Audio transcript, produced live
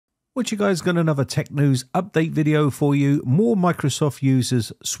What you guys, got another tech news update video for you. More Microsoft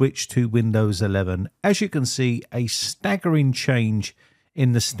users switch to Windows 11. As you can see, a staggering change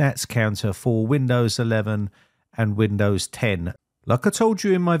in the stats counter for Windows 11 and Windows 10. Like I told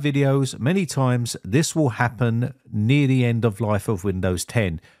you in my videos many times, this will happen near the end of life of Windows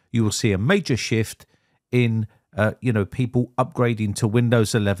 10. You will see a major shift in people upgrading to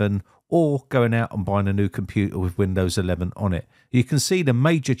Windows 11 or going out and buying a new computer with Windows 11 on it. You can see the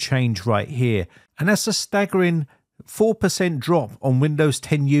major change right here. And that's a staggering 4% drop on Windows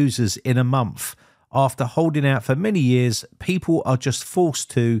 10 users in a month. After holding out for many years, people are just forced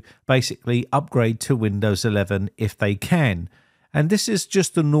to basically upgrade to Windows 11 if they can. And this is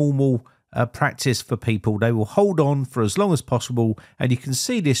just a normal practice for people. They will hold on for as long as possible. And you can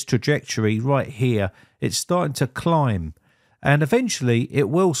see this trajectory right here. It's starting to climb. And eventually it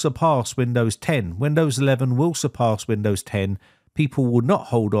will surpass Windows 10. Windows 11 will surpass Windows 10. People will not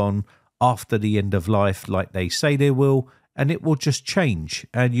hold on after the end of life like they say they will, and it will just change.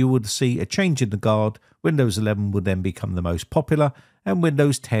 And you would see a change in the guard. Windows 11 will then become the most popular, and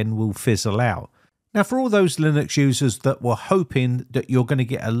Windows 10 will fizzle out. Now, for all those Linux users that were hoping that you're going to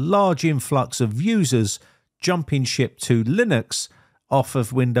get a large influx of users jumping ship to Linux off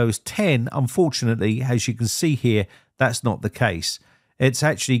of Windows 10, unfortunately, as you can see here, that's not the case. It's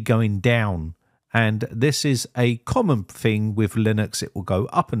actually going down. And this is a common thing with Linux. It will go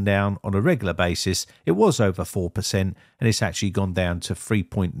up and down on a regular basis. It was over 4%, and it's actually gone down to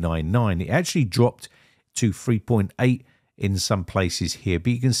 3.99. It actually dropped to 3.8 in some places here,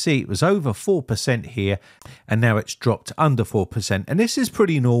 but you can see it was over 4% here, and now it's dropped under 4%. And this is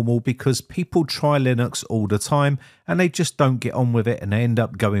pretty normal because people try Linux all the time and they just don't get on with it, and they end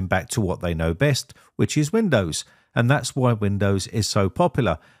up going back to what they know best, which is Windows. And that's why Windows is so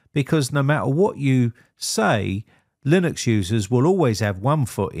popular, because no matter what you say, Linux users will always have one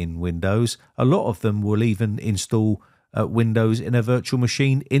foot in Windows. A lot of them will even install Windows in a virtual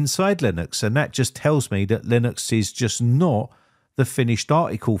machine inside Linux. And that just tells me that Linux is just not the finished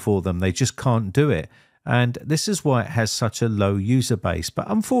article for them. They just can't do it. And this is why it has such a low user base.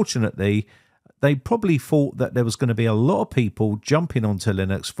 But unfortunately, they probably thought that there was going to be a lot of people jumping onto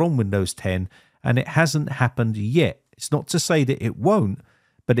Linux from Windows 10, and it hasn't happened yet. It's not to say that it won't,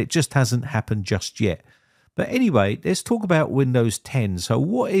 but it just hasn't happened just yet. But anyway, let's talk about Windows 10. So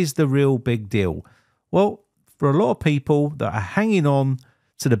what is the real big deal? Well, for a lot of people that are hanging on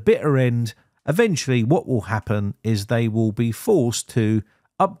to the bitter end, eventually what will happen is they will be forced to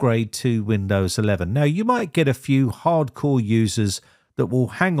upgrade to Windows 11. Now, you might get a few hardcore users that will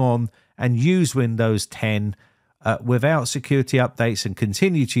hang on and use Windows 10 without security updates and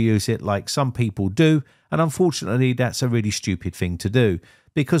continue to use it like some people do. And unfortunately, that's a really stupid thing to do,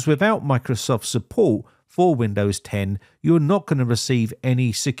 because without Microsoft support for Windows 10, you're not going to receive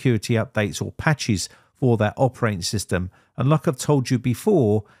any security updates or patches for that operating system. And like I've told you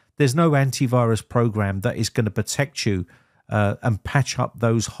before, there's no antivirus program that is going to protect you and patch up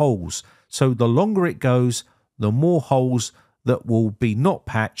those holes. So the longer it goes, the more holes that will be not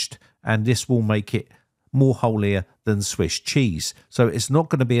patched, and this will make it more holier than Swiss cheese. So it's not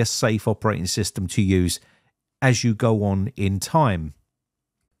going to be a safe operating system to use as you go on in time.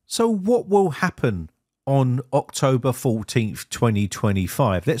 So what will happen on October 14th,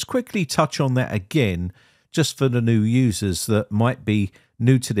 2025? Let's quickly touch on that again, just for the new users that might be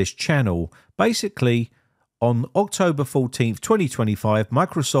new to this channel. Basically, on October 14th, 2025,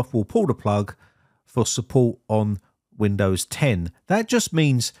 Microsoft will pull the plug for support on Windows 10. That just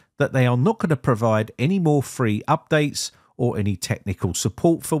means that they are not going to provide any more free updates or any technical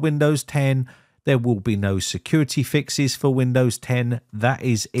support for Windows 10. There will be no security fixes for Windows 10. That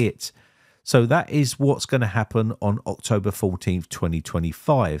is it. So that is what's going to happen on October 14th,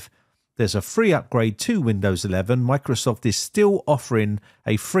 2025. There's a free upgrade to Windows 11. Microsoft is still offering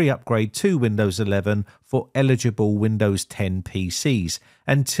a free upgrade to Windows 11 for eligible Windows 10 PCs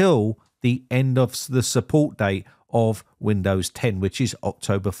until the end of the support date of Windows 10, which is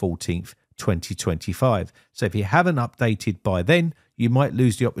October 14th, 2025. So if you haven't updated by then, you might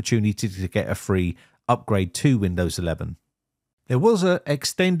lose the opportunity to get a free upgrade to Windows 11. There was an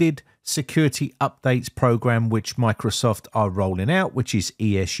extended security updates program which Microsoft are rolling out, which is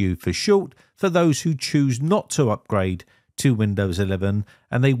ESU for short, for those who choose not to upgrade to Windows 11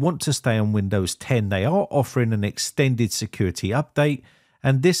 and they want to stay on Windows 10. They are offering an extended security update,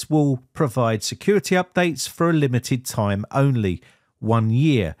 and this will provide security updates for a limited time only, 1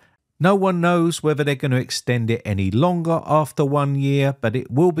 year. No one knows whether they're going to extend it any longer after 1 year, but it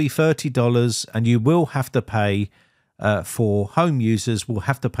will be $30, and you will have to pay for home users will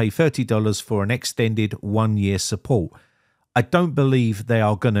have to pay $30 for an extended 1 year support. I don't believe they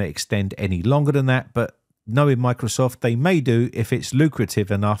are going to extend any longer than that, but knowing Microsoft, they may do if it's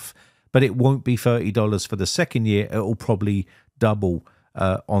lucrative enough, but it won't be $30 for the second year. It will probably double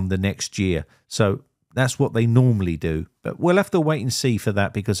on the next year. So that's what they normally do. But we'll have to wait and see for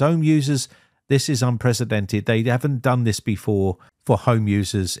that, because home users, this is unprecedented. They haven't done this before for home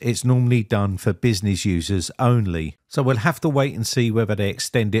users. It's normally done for business users only. So we'll have to wait and see whether they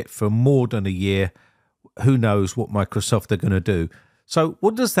extend it for more than a year. Who knows what Microsoft are going to do. So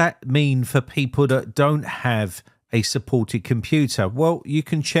what does that mean for people that don't have a supported computer? Well, you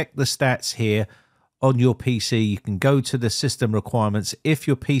can check the stats here on your PC. You can go to the system requirements. If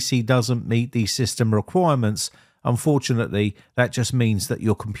your PC doesn't meet these system requirements, unfortunately, that just means that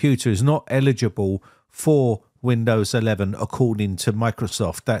your computer is not eligible for Windows 11 according to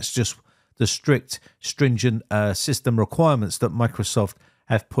Microsoft. That's just the strict, stringent system requirements that Microsoft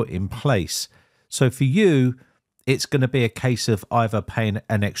have put in place. So for you, it's going to be a case of either paying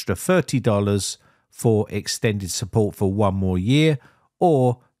an extra $30 for extended support for one more year,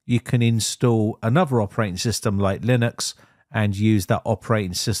 or you can install another operating system like Linux and use that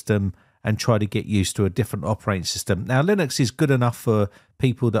operating system and try to get used to a different operating system. Now, Linux is good enough for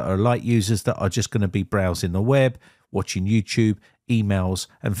people that are light users that are just going to be browsing the web, watching YouTube, emails,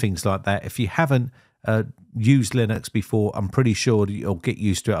 and things like that. If you haven't used Linux before, I'm pretty sure that you'll get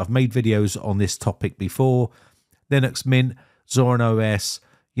used to it. I've made videos on this topic before. Linux Mint, Zorin OS,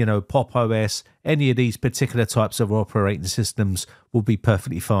 Pop OS, any of these particular types of operating systems will be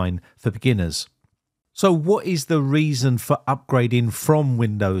perfectly fine for beginners. So what is the reason for upgrading from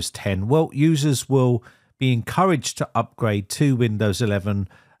Windows 10? Well, users will be encouraged to upgrade to Windows 11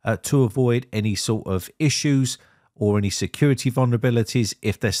 to avoid any sort of issues or any security vulnerabilities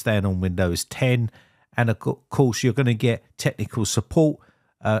if they're staying on Windows 10. And of course, you're going to get technical support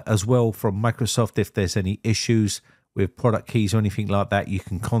as well from Microsoft. If there's any issues with product keys or anything like that, you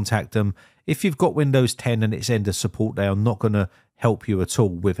can contact them. If you've got Windows 10 and it's end of support, they are not going to help you at all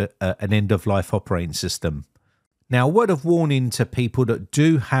with an end-of-life operating system. Now, a word of warning to people that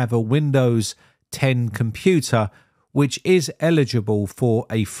do have a Windows 10 computer, which is eligible for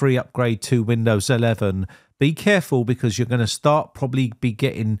a free upgrade to Windows 11. Be careful, because you're going to probably be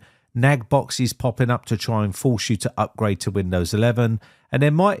getting nag boxes popping up to try and force you to upgrade to Windows 11. And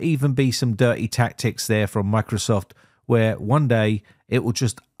there might even be some dirty tactics there from Microsoft, where one day it will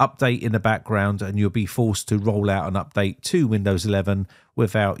just update in the background and you'll be forced to roll out an update to Windows 11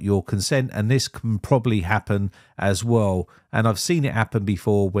 without your consent. And this can probably happen as well. And I've seen it happen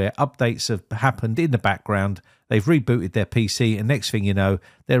before, where updates have happened in the background. They've rebooted their PC, and next thing you know,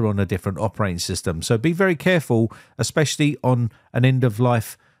 they're on a different operating system. So be very careful, especially on an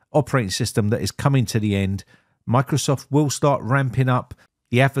end-of-life operating system that is coming to the end. Microsoft will start ramping up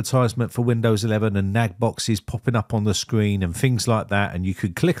the advertisement for Windows 11 and nag boxes popping up on the screen and things like that, and you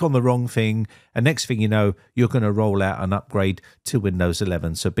could click on the wrong thing, and next thing you know, you're going to roll out an upgrade to Windows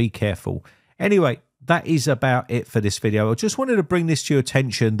 11. So be careful. Anyway, that is about it for this video. I just wanted to bring this to your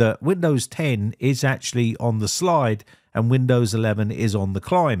attention that Windows 10 is actually on the slide and Windows 11 is on the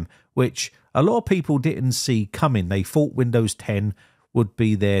climb, which a lot of people didn't see coming. They thought Windows 10 would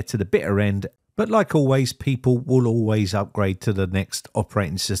be there to the bitter end. But like always, people will always upgrade to the next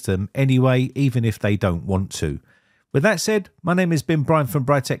operating system anyway, even if they don't want to. With that said, my name has been Brian from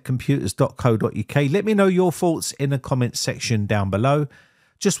briteccomputers.co.uk. Let me know your thoughts in the comments section down below.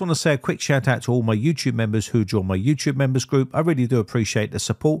 Just want to say a quick shout out to all my YouTube members who join my YouTube members group. I really do appreciate the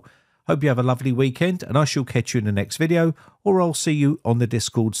support. Hope you have a lovely weekend, and I shall catch you in the next video, or I'll see you on the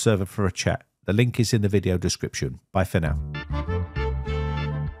Discord server for a chat. The link is in the video description. Bye for now.